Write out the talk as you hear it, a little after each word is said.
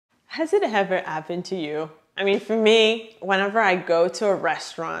Has it ever happened to you? I mean, for me, whenever I go to a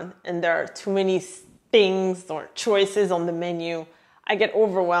restaurant and there are too many things or choices on the menu, I get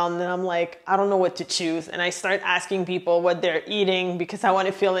overwhelmed and I'm like, I don't know what to choose. And I start asking people what they're eating because I want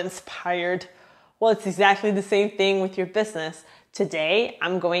to feel inspired. Well, it's exactly the same thing with your business. Today,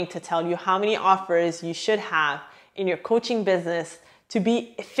 I'm going to tell you how many offers you should have in your coaching business to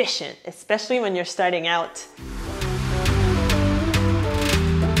be efficient, especially when you're starting out.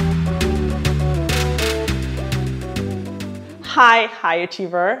 Hi, High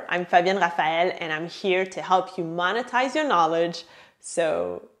Achiever. I'm Fabienne Raphaël, and I'm here to help you monetize your knowledge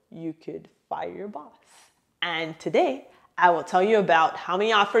so you could fire your boss. And today, I will tell you about how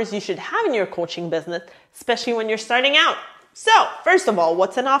many offers you should have in your coaching business, especially when you're starting out. So, first of all,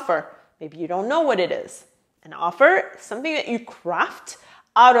 what's an offer? Maybe you don't know what it is. An offer is something that you craft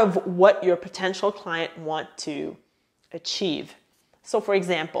out of what your potential client wants to achieve. So, for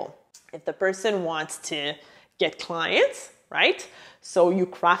example, if the person wants to get clients, right? So you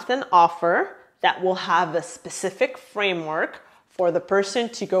craft an offer that will have a specific framework for the person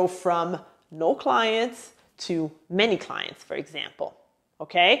to go from no clients to many clients, for example.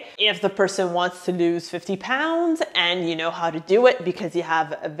 Okay? If the person wants to lose 50 pounds and you know how to do it because you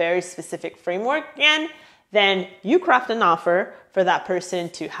have a very specific framework again, then you craft an offer for that person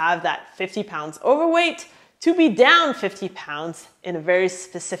to have that 50 pounds overweight to be down 50 pounds in a very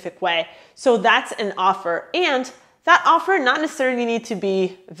specific way. So that's an offer. And that offer not necessarily need to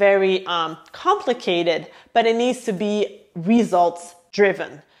be very complicated, but it needs to be results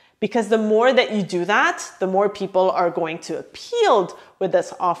driven. Because the more that you do that, the more people are going to appeal with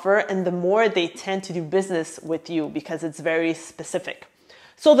this offer and the more they tend to do business with you because it's very specific.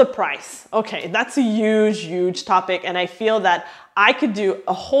 So the price, okay, that's a huge topic, and I feel that I could do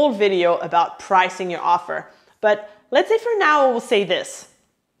a whole video about pricing your offer. But let's say for now, we'll say this.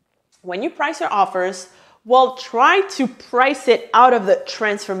 When you price your offers, well, try to price it out of the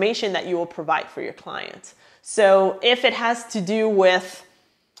transformation that you will provide for your client. So if it has to do with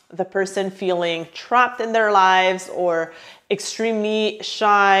the person feeling trapped in their lives or extremely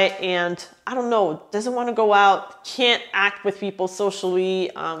shy and, I don't know, doesn't want to go out, can't act with people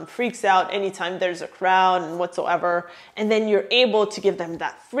socially, freaks out anytime there's a crowd and whatsoever, and then you're able to give them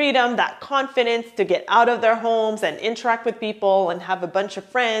that freedom, that confidence to get out of their homes and interact with people and have a bunch of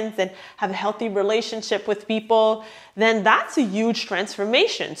friends and have a healthy relationship with people, then that's a huge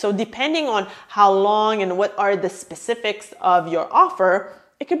transformation. So depending on how long and what are the specifics of your offer,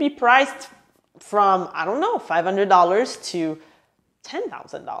 it could be priced from, I don't know, $500 to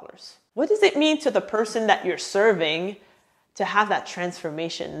 $10,000. What does it mean to the person that you're serving to have that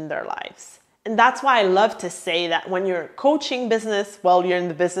transformation in their lives? And that's why I love to say that when you're coaching business, well, you're in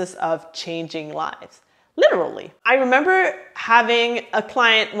the business of changing lives. Literally. I remember having a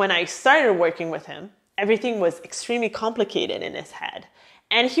client when I started working with him. Everything was extremely complicated in his head.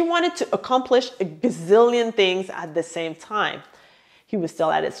 And he wanted to accomplish a gazillion things at the same time. He was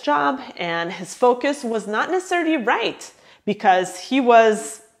still at his job and his focus was not necessarily right because he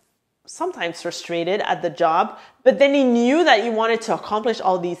was sometimes frustrated at the job, but then he knew that he wanted to accomplish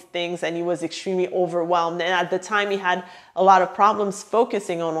all these things and he was extremely overwhelmed. And at the time he had a lot of problems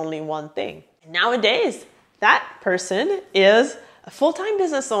focusing on only one thing. Nowadays, that person is a full-time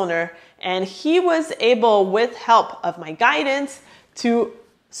business owner and he was able, with help of my guidance, to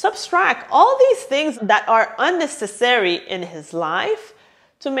subtract all these things that are unnecessary in his life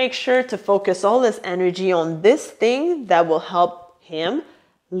to make sure to focus all this energy on this thing that will help him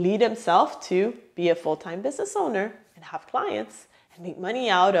lead himself to be a full-time business owner and have clients and make money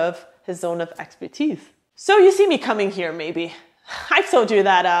out of his zone of expertise. So you see me coming here maybe. I've told you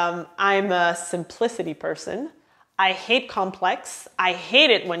that I'm a simplicity person. I hate complex. I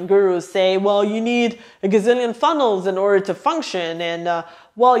hate it when gurus say, well, you need a gazillion funnels in order to function. And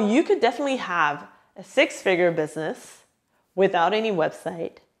well, you could definitely have a six-figure business without any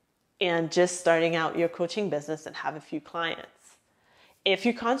website and just starting out your coaching business and have a few clients. If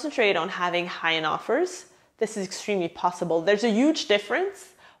you concentrate on having high-end offers, this is extremely possible. There's a huge difference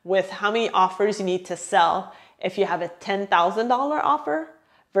with how many offers you need to sell if you have a $10,000 offer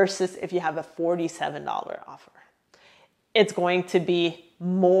versus if you have a $47 offer. It's going to be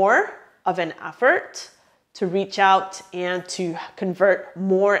more of an effort to reach out and to convert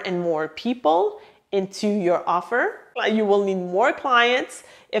more and more people into your offer. You will need more clients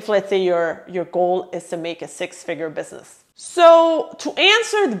if, let's say, your goal is to make a six-figure business. So to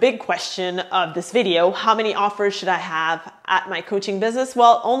answer the big question of this video, how many offers should I have at my coaching business?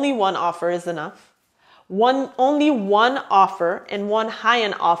 Well, only one offer is enough. Only one offer and one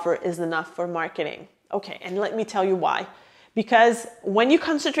high-end offer is enough for marketing. Okay, and let me tell you why. Because when you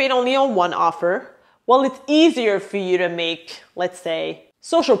concentrate only on one offer, well, it's easier for you to make, let's say,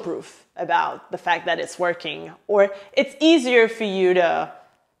 social proof about the fact that it's working, or it's easier for you to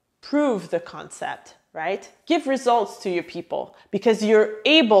prove the concept, right? Give results to your people because you're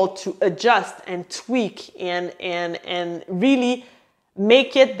able to adjust and tweak and really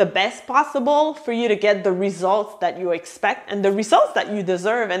make it the best possible for you to get the results that you expect and the results that you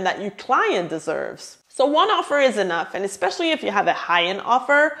deserve and that your client deserves. So one offer is enough. And especially if you have a high-end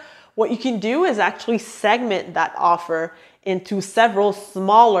offer, what you can do is actually segment that offer into several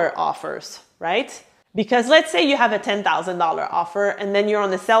smaller offers, right? Because let's say you have a $10,000 offer and then you're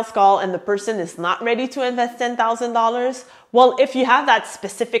on a sales call and the person is not ready to invest $10,000. Well, if you have that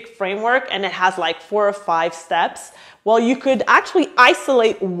specific framework and it has like 4 or 5 steps, well, you could actually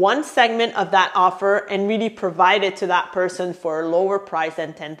isolate one segment of that offer and really provide it to that person for a lower price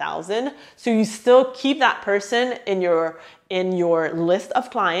than $10,000. So you still keep that person in your list of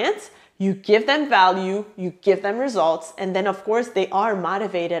clients. You give them value, you give them results, and then of course they are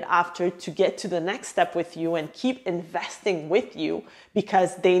motivated after to get to the next step with you and keep investing with you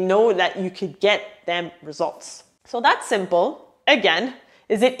because they know that you could get them results. So that's simple. Again,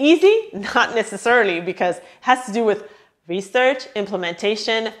 is it easy? Not necessarily, because it has to do with research,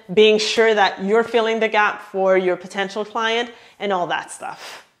 implementation, being sure that you're filling the gap for your potential client and all that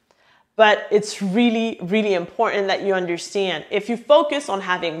stuff. But it's really, really important that you understand if you focus on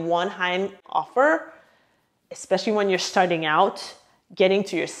having one high-end offer, especially when you're starting out, getting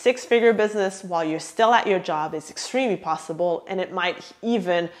to your 6-figure business while you're still at your job is extremely possible. And it might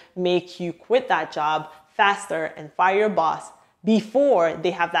even make you quit that job faster and fire your boss before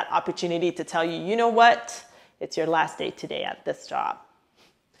they have that opportunity to tell you, you know what, it's your last day today at this job.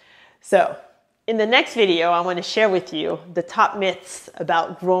 So in the next video, I want to share with you the top myths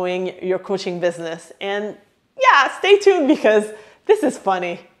about growing your coaching business. And yeah, stay tuned because this is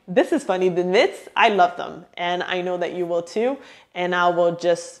funny. This is funny. The myths, I love them. And I know that you will too. And I will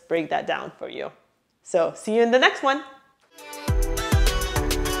just break that down for you. So see you in the next one.